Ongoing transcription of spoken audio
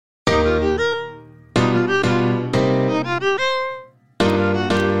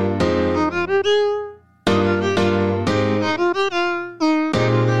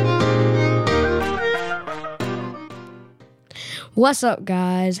What's up,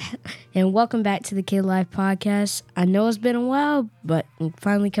 guys? And welcome back to the Kid Life Podcast. I know it's been a while, but I'm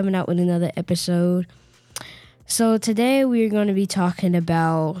finally coming out with another episode. So today we're going to be talking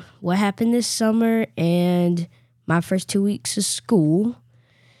about what happened this summer and my first 2 weeks of school.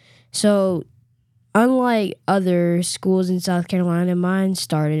 So unlike other schools in South Carolina, mine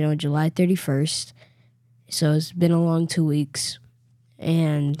started on July 31st. So it's been a long 2 weeks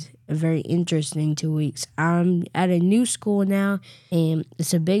and a very interesting 2 weeks. I'm at a new school now, and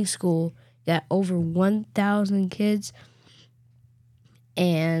it's a big school, got over 1,000 kids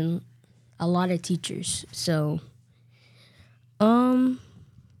and a lot of teachers. So, my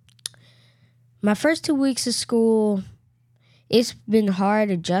first 2 weeks of school, it's been hard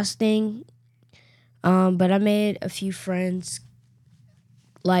adjusting, but I made a few friends.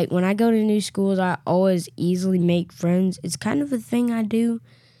 Like, when I go to new schools, I always easily make friends. It's kind of a thing I do.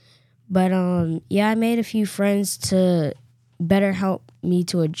 But, I made a few friends to better help me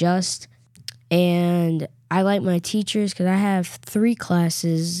to adjust. And I like my teachers because I have 3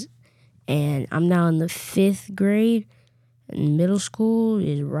 classes, and I'm now in the 5th grade. And middle school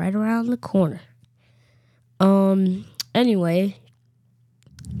is right around the corner. Anyway,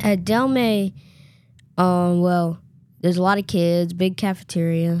 at Delmay, there's a lot of kids, big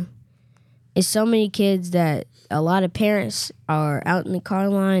cafeteria. It's so many kids that a lot of parents are out in the car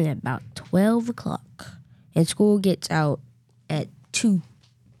line at about 12 o'clock. And school gets out at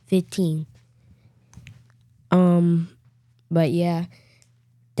 2:15. But yeah,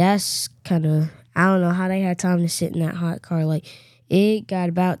 that's kind of, I don't know how they had time to sit in that hot car. Like, it got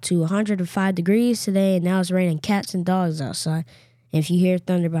about to 105 degrees today, and now it's raining cats and dogs outside. And if you hear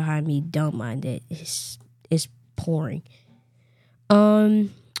thunder behind me, don't mind it. It's pouring.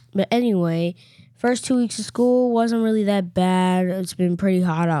 But anyway, first 2 weeks of school wasn't really that bad. It's been pretty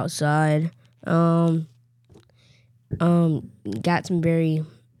hot outside. Got some very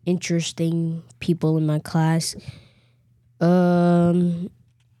interesting people in my class. Now,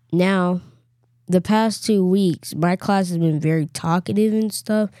 the past 2 weeks, my class has been very talkative and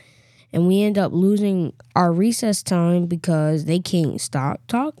stuff, and we end up losing our recess time because they can't stop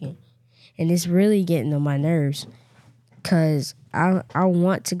talking. And it's really getting on my nerves because I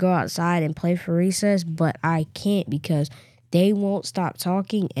want to go outside and play for recess, but I can't because they won't stop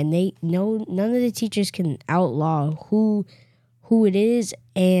talking, and none of the teachers can outlaw who it is,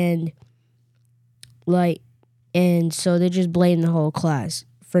 and so they just blame the whole class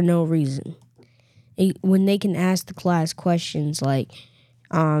for no reason. When they can ask the class questions like,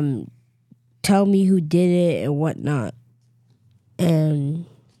 tell me who did it and whatnot. And,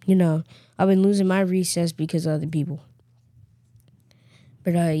 I've been losing my recess because of other people.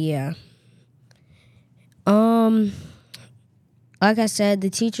 But, yeah. Like I said,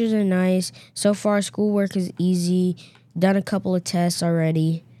 the teachers are nice. So far, schoolwork is easy. Done a couple of tests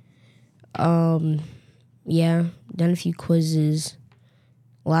already. Done a few quizzes.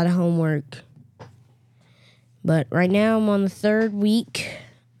 A lot of homework. But right now, I'm on the 3rd week.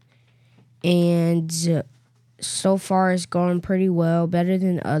 And so far, it's gone pretty well. Better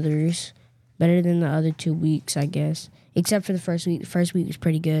than others. Better than the other 2 weeks, I guess. Except for the first week. The first week was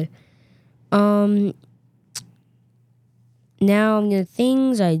pretty good. Now I'm going to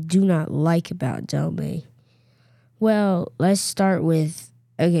things I do not like about Delmay. Well, let's start with,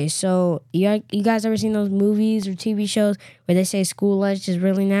 okay, so you guys ever seen those movies or TV shows where they say school lunch is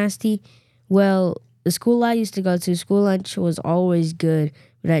really nasty? Well, the school I used to go to, school lunch was always good.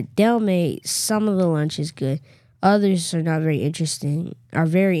 But at Delmay, some of the lunch is good. Others are very interesting,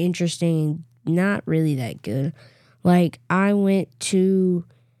 not really that good. Like, I went to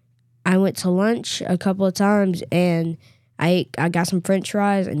lunch a couple of times, and I got some French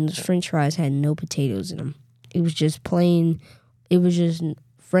fries, and those French fries had no potatoes in them. It was just plain. It was just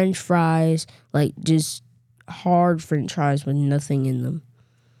French fries, like just hard French fries with nothing in them,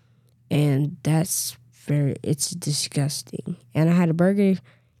 and it's disgusting. And I had a burger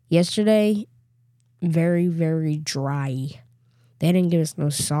yesterday, very, very dry. They didn't give us no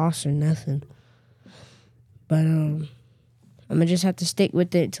sauce or nothing. But I'm gonna just have to stick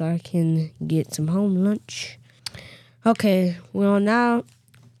with it till I can get some home lunch. Okay, well, now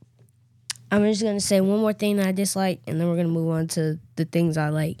I'm just going to say one more thing that I dislike, and then we're going to move on to the things I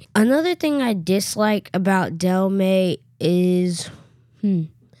like. Another thing I dislike about Delmay is,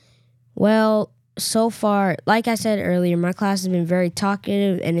 so far, like I said earlier, my class has been very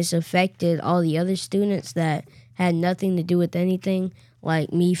talkative, and it's affected all the other students that had nothing to do with anything,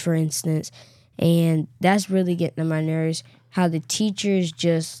 like me, for instance. And that's really getting on my nerves, how the teachers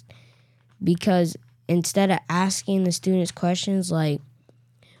just, because instead of asking the students questions like,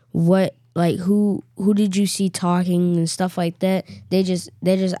 what like who did you see talking and stuff like that. They just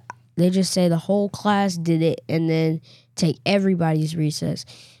say the whole class did it and then take everybody's recess.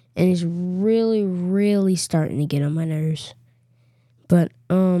 And it's really, really starting to get on my nerves. But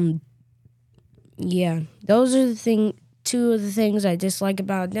yeah, those are two of the things I dislike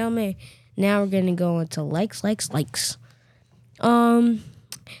about Delme. Now we're gonna go into likes. I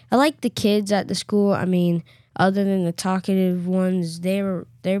like the kids at the school. I mean, other than the talkative ones, they're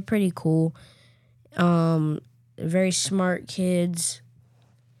pretty cool. Very smart kids.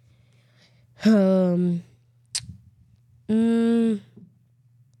 Um, mm,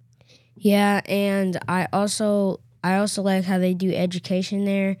 yeah, and I also like how they do education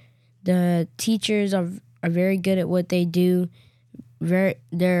there. The teachers are very good at what they do.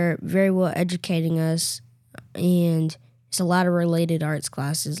 They're very well educating us, and it's a lot of related arts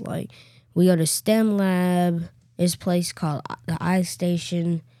classes. Like we go to STEM lab. This place called the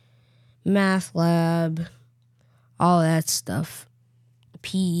iStation, math lab, all that stuff.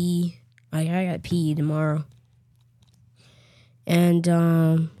 PE. Like I got PE tomorrow. And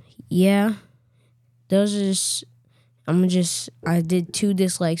yeah, those are just I did 2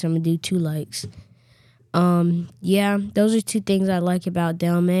 dislikes, I'm gonna do 2 likes. Yeah, those are 2 things I like about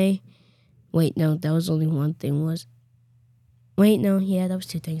Delme. Wait, no, that was only one thing that was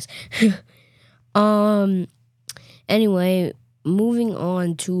 2 things. Anyway, moving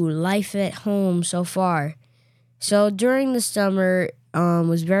on to life at home so far. So during the summer,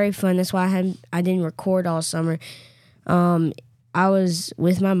 was very fun. That's why I didn't record all summer. I was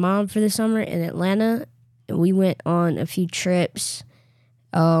with my mom for the summer in Atlanta, and we went on a few trips.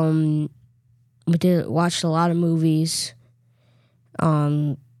 Watched a lot of movies.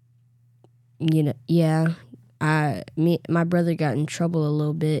 Yeah. My brother got in trouble a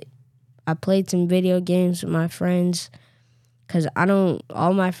little bit. I played some video games with my friends because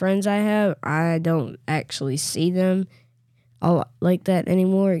all my friends I don't actually see them all like that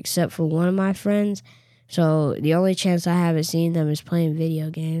anymore except for one of my friends. So the only chance I have of seeing them is playing video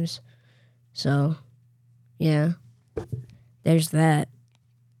games. So, yeah, there's that.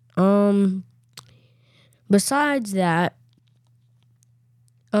 Besides that,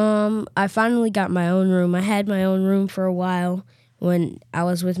 I finally got my own room. I had my own room for a while when I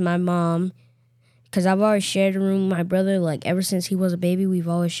was with my mom, because I've always shared a room with my brother. Like, ever since he was a baby, we've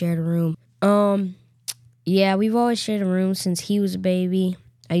always shared a room. Yeah, we've always shared a room since he was a baby.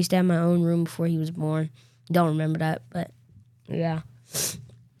 I used to have my own room before he was born. Don't remember that, but yeah.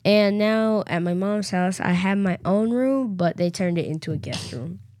 And now at my mom's house, I have my own room, but they turned it into a guest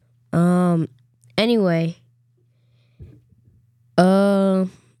room. Anyway,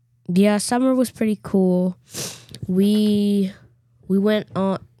 yeah, summer was pretty cool. We went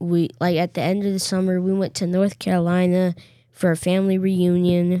at the end of the summer, we went to North Carolina for a family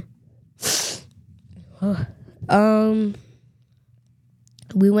reunion.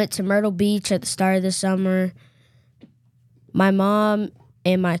 We went to Myrtle Beach at the start of the summer. My mom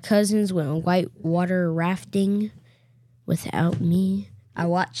and my cousins went on whitewater rafting without me. I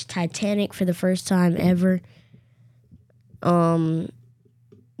watched Titanic for the first time ever.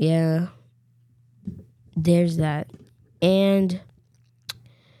 Yeah. There's that. And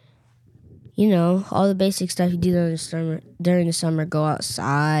all the basic stuff you do during the summer, go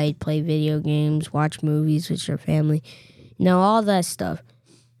outside, play video games, watch movies with your family. All that stuff.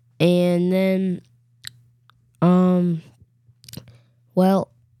 And then well,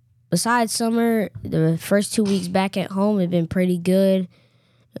 besides summer, the first 2 weeks back at home have been pretty good.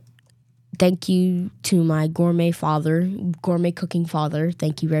 Thank you to my gourmet cooking father.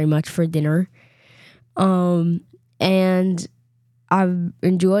 Thank you very much for dinner. And I've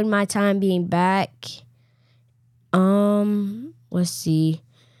enjoyed my time being back. Let's see.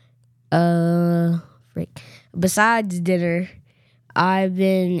 Besides dinner, I've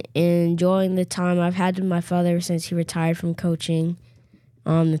been enjoying the time I've had with my father since he retired from coaching.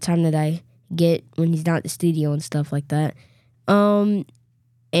 The time that I get when he's not at the studio and stuff like that. And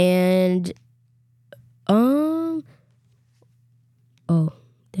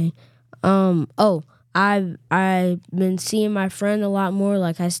I've been seeing my friend a lot more.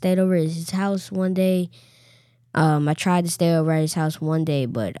 Like, I stayed over at his house one day. I tried to stay over at his house one day,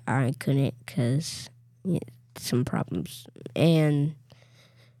 but I couldn't because some problems. And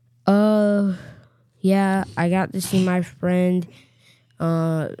yeah, I got to see my friend.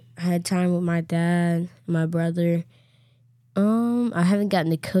 Had time with my dad, my brother. I haven't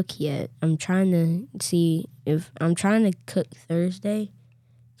gotten to cook yet. I'm trying to cook Thursday,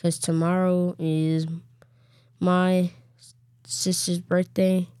 because tomorrow is my sister's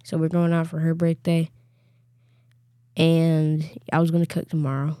birthday, so we're going out for her birthday. And I was gonna cook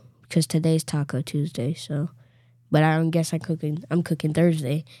tomorrow because today's Taco Tuesday. So, but I don't guess I'm cooking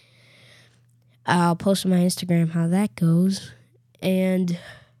Thursday. I'll post on my Instagram how that goes. And,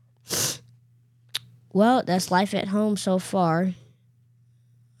 well, that's life at home so far.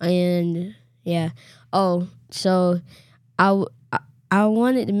 And, yeah. Oh, so I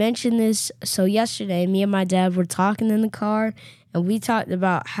wanted to mention this. So yesterday, me and my dad were talking in the car, and we talked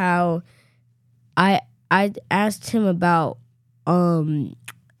about how I asked him about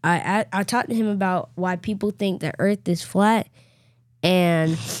I talked to him about why people think the Earth is flat,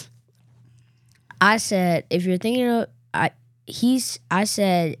 and I said if you're thinking of I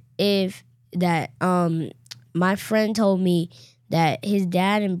said if that my friend told me that his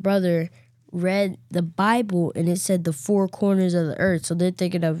dad and brother read the Bible and it said the four corners of the earth, so they're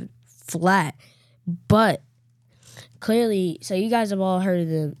thinking of flat. But clearly, so you guys have all heard of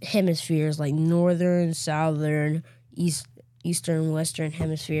the hemispheres, like northern, southern, eastern, western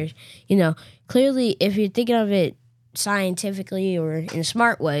hemispheres. You know, clearly, if you're thinking of it scientifically or in a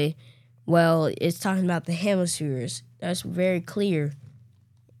smart way, well, it's talking about the hemispheres. That's very clear.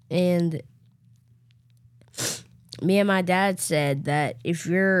 And me and my dad said that if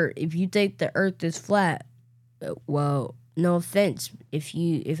you think the earth is flat, well, no offense if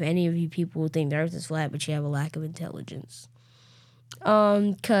any of you people think the earth is flat, but you have a lack of intelligence.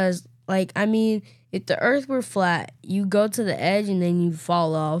 'Cause like, I mean, if the earth were flat, you go to the edge and then you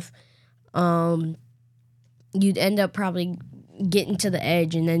fall off. You'd end up probably getting to the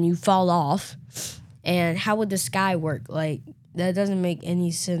edge and then you fall off. And how would the sky work? Like, that doesn't make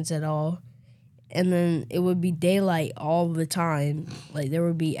any sense at all. And then it would be daylight all the time. Like, there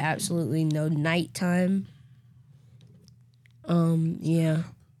would be absolutely no nighttime. Yeah.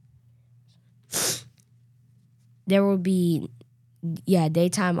 There would be,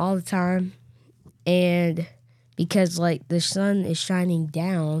 daytime all the time. And because, like, the sun is shining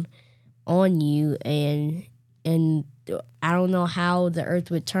down on you, and I don't know how the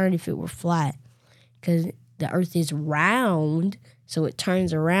earth would turn if it were flat. Because the earth is round, so it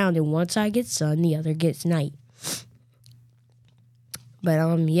turns around, and one side gets sun, the other gets night.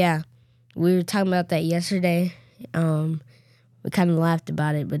 But, yeah, we were talking about that yesterday. We kind of laughed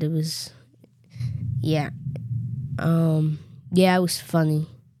about it, but it was, it was funny.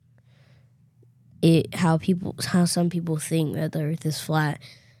 How some people think that the earth is flat.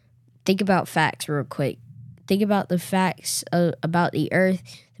 Think about facts real quick. Think about the facts about the earth,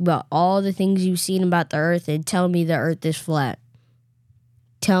 about all the things you've seen about the earth, and tell me the earth is flat.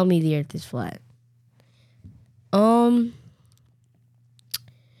 Tell me the earth is flat.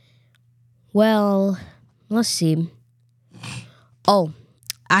 Well, let's see. Oh,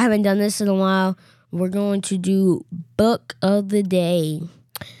 I haven't done this in a while. We're going to do Book of the Day.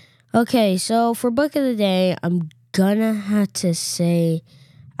 Okay, so for Book of the Day, I'm gonna have to say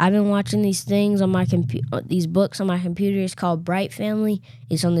I've been watching these things on my these books on my computer. It's called Bright Family.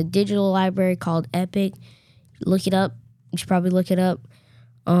 It's on the digital library called Epic. Look it up. You should probably look it up.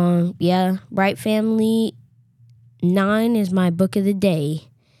 Bright Family 9 is my book of the day.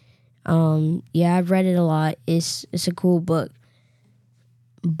 I've read it a lot. It's a cool book.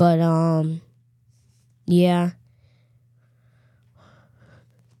 But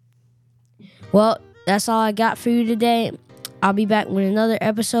Well, that's all I got for you today. I'll be back with another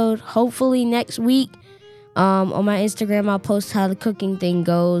episode, hopefully next week. On my Instagram, I'll post how the cooking thing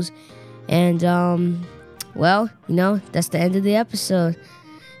goes. And, that's the end of the episode.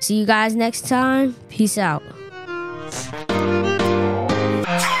 See you guys next time. Peace out.